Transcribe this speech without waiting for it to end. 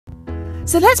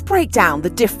So let's break down the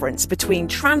difference between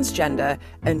transgender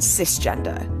and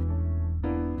cisgender.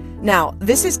 Now,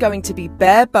 this is going to be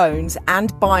bare bones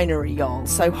and binary, y'all,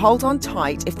 so hold on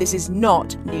tight if this is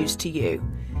not news to you.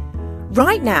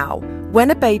 Right now, when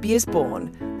a baby is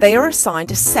born, they are assigned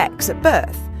a sex at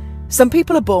birth. Some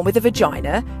people are born with a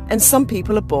vagina and some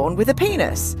people are born with a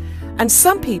penis. And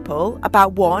some people,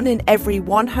 about 1 in every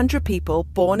 100 people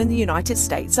born in the United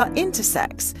States, are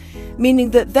intersex,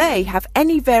 meaning that they have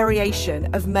any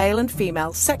variation of male and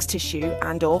female sex tissue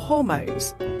and/or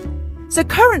hormones. So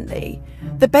currently,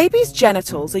 the baby's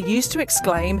genitals are used to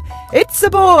exclaim, "It's a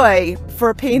boy," for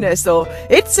a penis, or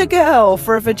 "It's a girl,"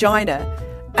 for a vagina,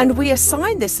 and we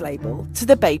assign this label to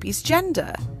the baby's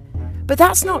gender. But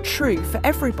that's not true for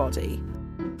everybody.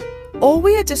 All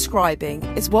we are describing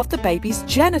is what the baby's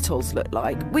genitals look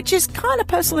like, which is kind of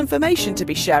personal information to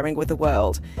be sharing with the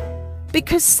world.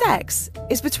 Because sex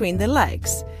is between the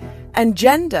legs, and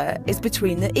gender is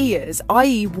between the ears,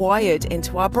 i.e. wired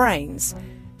into our brains.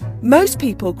 Most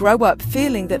people grow up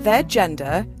feeling that their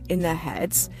gender, in their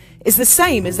heads, is the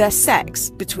same as their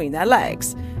sex between their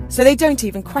legs, so they don't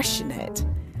even question it.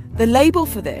 The label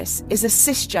for this is a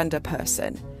cisgender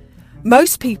person.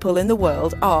 Most people in the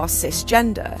world are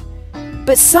cisgender.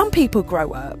 But some people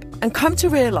grow up and come to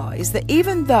realise that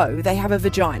even though they have a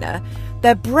vagina,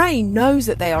 their brain knows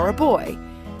that they are a boy.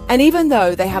 And even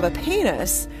though they have a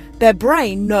penis, their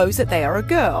brain knows that they are a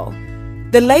girl.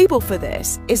 The label for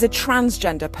this is a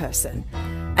transgender person.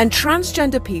 And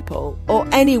transgender people, or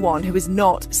anyone who is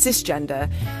not cisgender,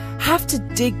 have to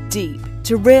dig deep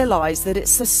to realise that it's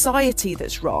society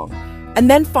that's wrong, and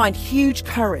then find huge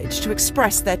courage to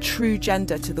express their true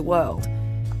gender to the world.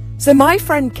 So my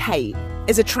friend Kate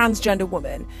is a transgender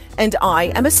woman, and I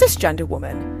am a cisgender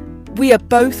woman. We are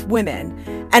both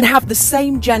women and have the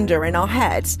same gender in our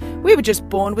heads. We were just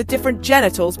born with different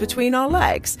genitals between our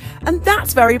legs. And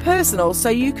that's very personal, so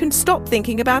you can stop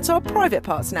thinking about our private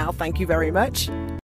parts now. Thank you very much.